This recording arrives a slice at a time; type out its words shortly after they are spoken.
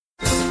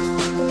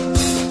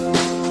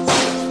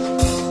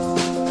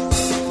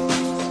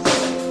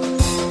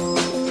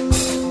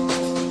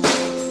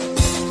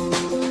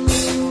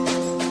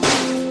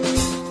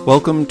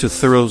Welcome to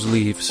Thoreau's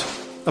Leaves,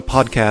 a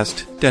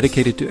podcast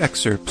dedicated to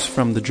excerpts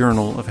from the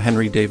journal of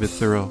Henry David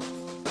Thoreau.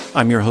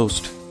 I'm your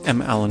host,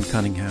 M. Allen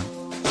Cunningham.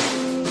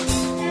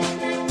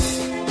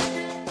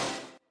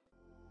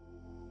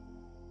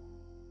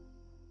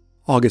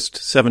 August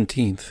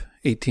 17th,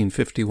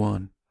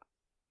 1851.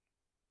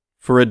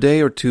 For a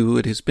day or two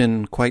it has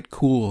been quite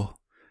cool,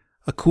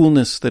 a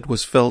coolness that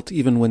was felt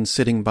even when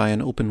sitting by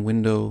an open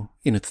window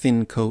in a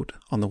thin coat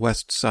on the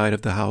west side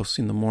of the house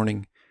in the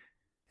morning,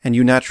 and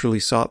you naturally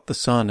sought the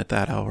sun at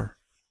that hour.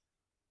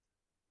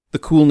 The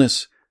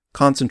coolness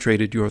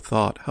concentrated your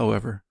thought,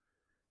 however.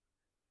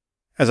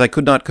 As I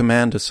could not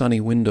command a sunny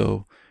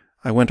window,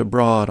 I went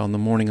abroad on the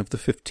morning of the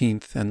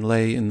 15th and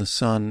lay in the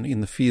sun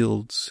in the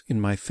fields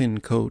in my thin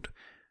coat,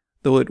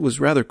 though it was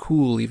rather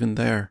cool even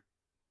there.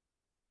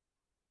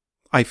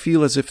 I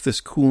feel as if this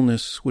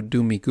coolness would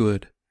do me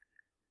good,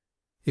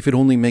 if it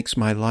only makes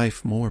my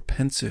life more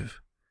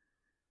pensive.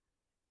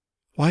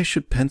 Why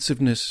should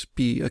pensiveness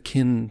be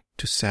akin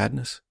to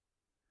sadness?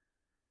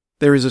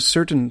 There is a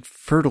certain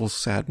fertile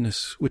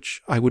sadness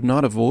which I would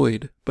not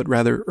avoid, but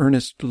rather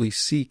earnestly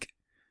seek.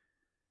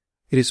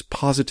 It is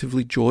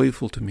positively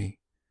joyful to me.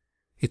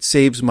 It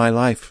saves my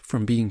life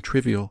from being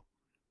trivial.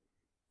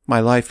 My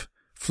life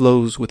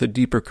flows with a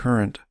deeper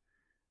current,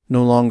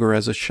 no longer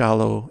as a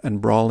shallow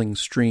and brawling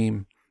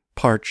stream,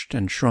 parched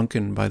and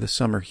shrunken by the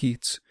summer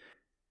heats.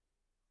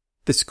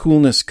 This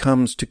coolness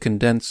comes to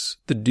condense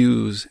the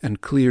dews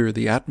and clear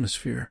the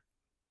atmosphere.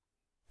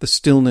 The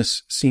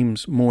stillness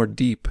seems more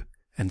deep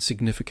and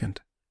significant.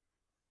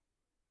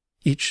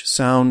 Each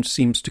sound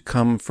seems to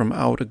come from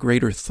out a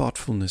greater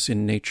thoughtfulness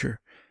in nature,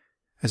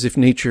 as if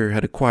nature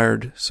had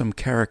acquired some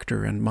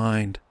character and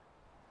mind.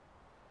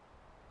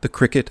 The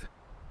cricket,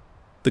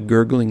 the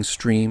gurgling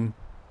stream,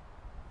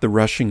 the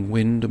rushing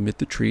wind amid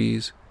the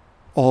trees,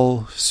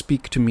 all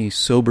speak to me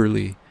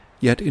soberly,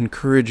 yet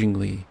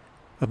encouragingly,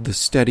 of the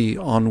steady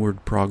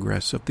onward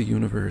progress of the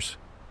universe.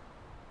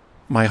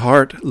 My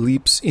heart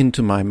leaps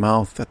into my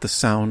mouth at the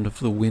sound of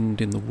the wind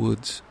in the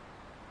woods.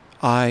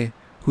 I,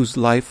 whose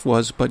life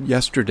was but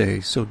yesterday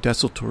so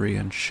desultory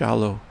and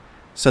shallow,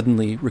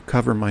 suddenly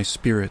recover my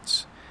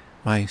spirits,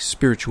 my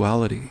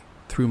spirituality,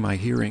 through my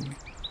hearing.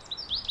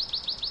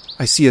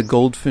 I see a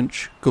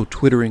goldfinch go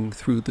twittering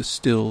through the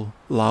still,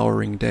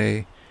 lowering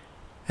day,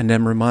 and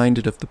am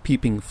reminded of the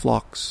peeping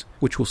flocks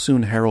which will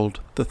soon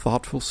herald the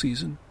thoughtful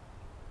season.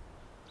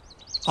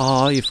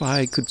 Ah, if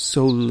I could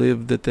so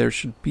live that there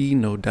should be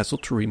no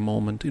desultory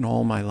moment in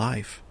all my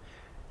life,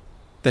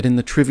 that in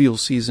the trivial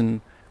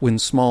season, when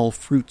small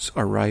fruits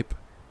are ripe,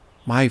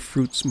 my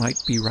fruits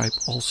might be ripe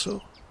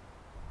also,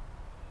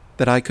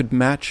 that I could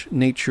match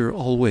nature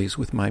always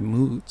with my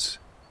moods,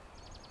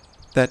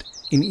 that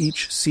in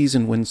each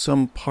season when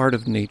some part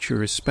of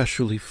nature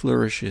especially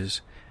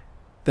flourishes,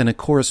 then a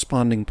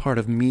corresponding part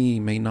of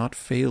me may not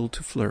fail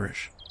to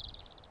flourish.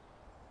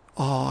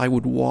 Ah, I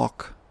would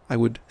walk, I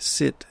would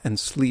sit and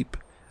sleep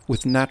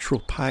with natural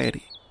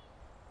piety.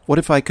 What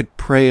if I could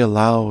pray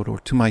aloud or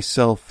to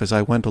myself as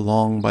I went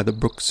along by the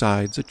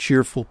brooksides a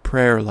cheerful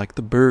prayer like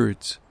the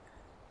birds?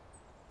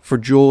 For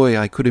joy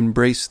I could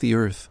embrace the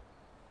earth.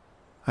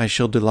 I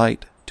shall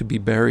delight to be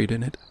buried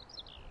in it.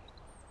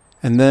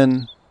 And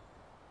then,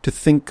 to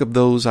think of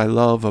those I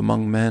love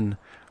among men,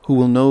 who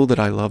will know that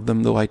I love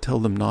them though I tell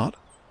them not.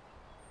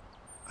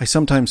 I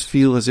sometimes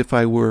feel as if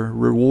I were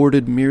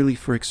rewarded merely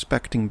for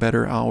expecting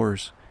better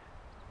hours.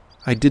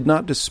 I did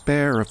not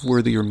despair of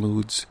worthier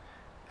moods,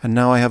 and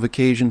now I have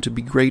occasion to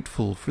be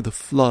grateful for the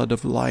flood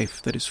of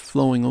life that is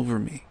flowing over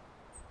me.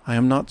 I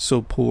am not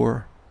so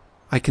poor.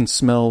 I can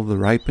smell the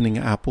ripening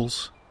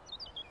apples.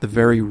 The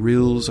very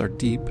rills are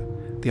deep,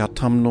 the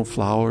autumnal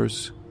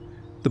flowers,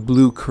 the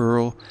blue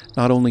curl,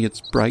 not only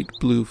its bright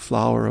blue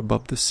flower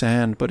above the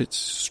sand, but its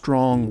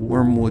strong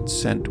wormwood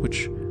scent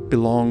which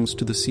belongs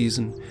to the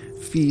season,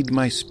 feed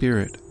my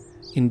spirit,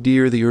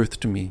 endear the earth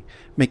to me,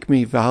 make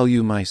me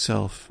value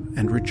myself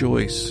and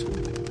rejoice.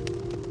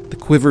 The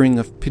quivering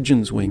of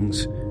pigeons'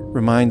 wings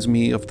reminds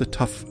me of the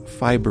tough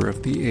fiber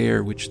of the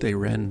air which they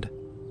rend.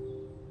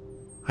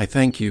 I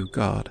thank you,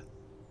 God.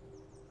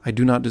 I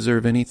do not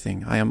deserve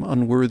anything. I am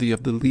unworthy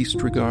of the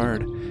least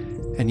regard,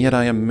 and yet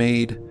I am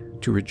made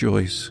to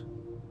rejoice.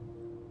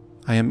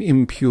 I am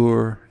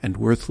impure and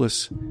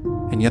worthless,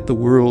 and yet the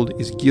world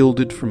is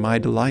gilded for my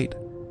delight,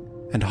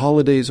 and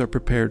holidays are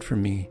prepared for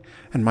me,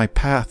 and my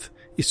path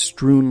is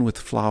strewn with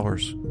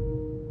flowers.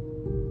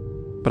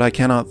 But I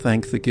cannot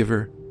thank the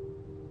giver.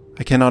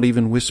 I cannot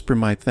even whisper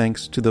my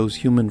thanks to those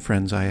human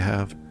friends I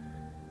have.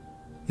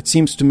 It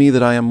seems to me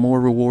that I am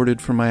more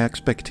rewarded for my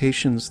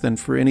expectations than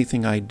for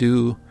anything I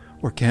do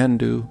or can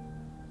do.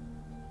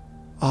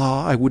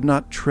 Ah, I would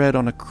not tread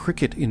on a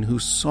cricket in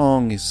whose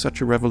song is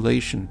such a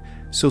revelation,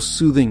 so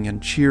soothing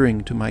and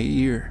cheering to my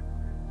ear.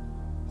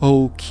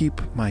 Oh,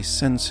 keep my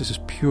senses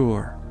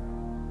pure.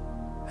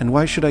 And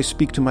why should I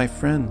speak to my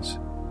friends?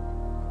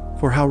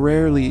 For how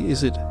rarely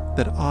is it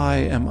that I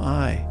am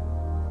I,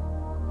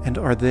 and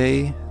are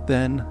they,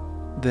 then,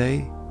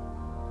 they?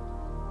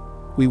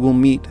 We will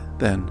meet,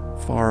 then,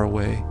 far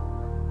away.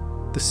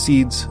 The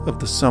seeds of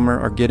the summer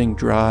are getting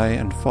dry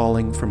and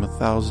falling from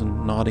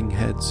 1,000 nodding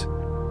heads.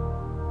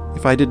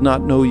 If I did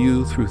not know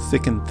you through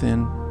thick and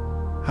thin,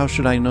 how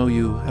should I know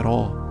you at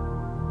all?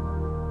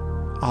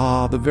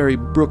 Ah, the very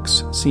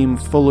brooks seem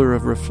fuller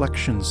of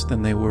reflections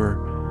than they were.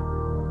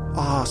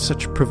 Ah,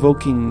 such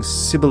provoking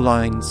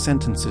Sibylline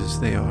sentences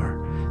they are.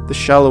 The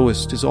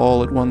shallowest is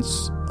all at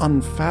once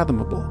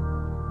unfathomable.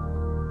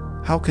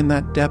 How can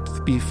that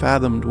depth be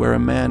fathomed where a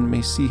man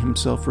may see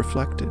himself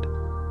reflected?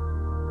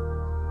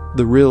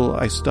 The rill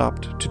I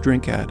stopped to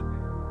drink at,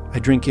 I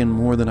drink in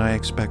more than I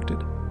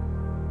expected.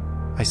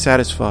 I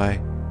satisfy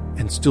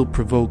and still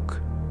provoke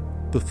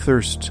the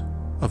thirst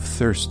of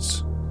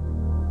thirsts.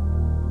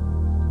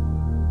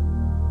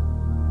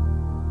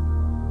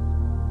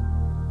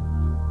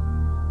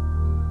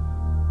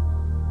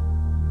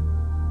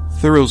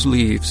 Thoreau's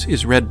Leaves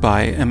is read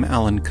by M.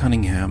 Allen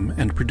Cunningham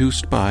and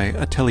produced by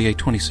Atelier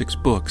 26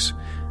 Books,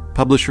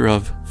 publisher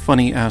of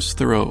Funny Ass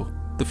Thoreau,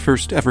 the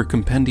first ever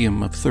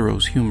compendium of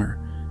Thoreau's humor.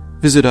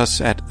 Visit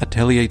us at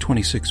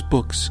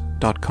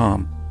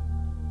atelier26books.com.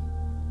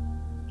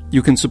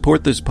 You can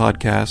support this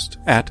podcast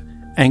at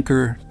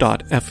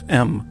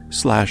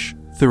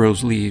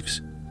anchor.fm/Thoreau's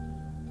Leaves.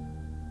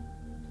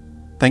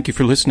 Thank you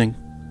for listening.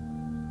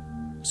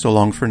 So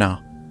long for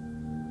now.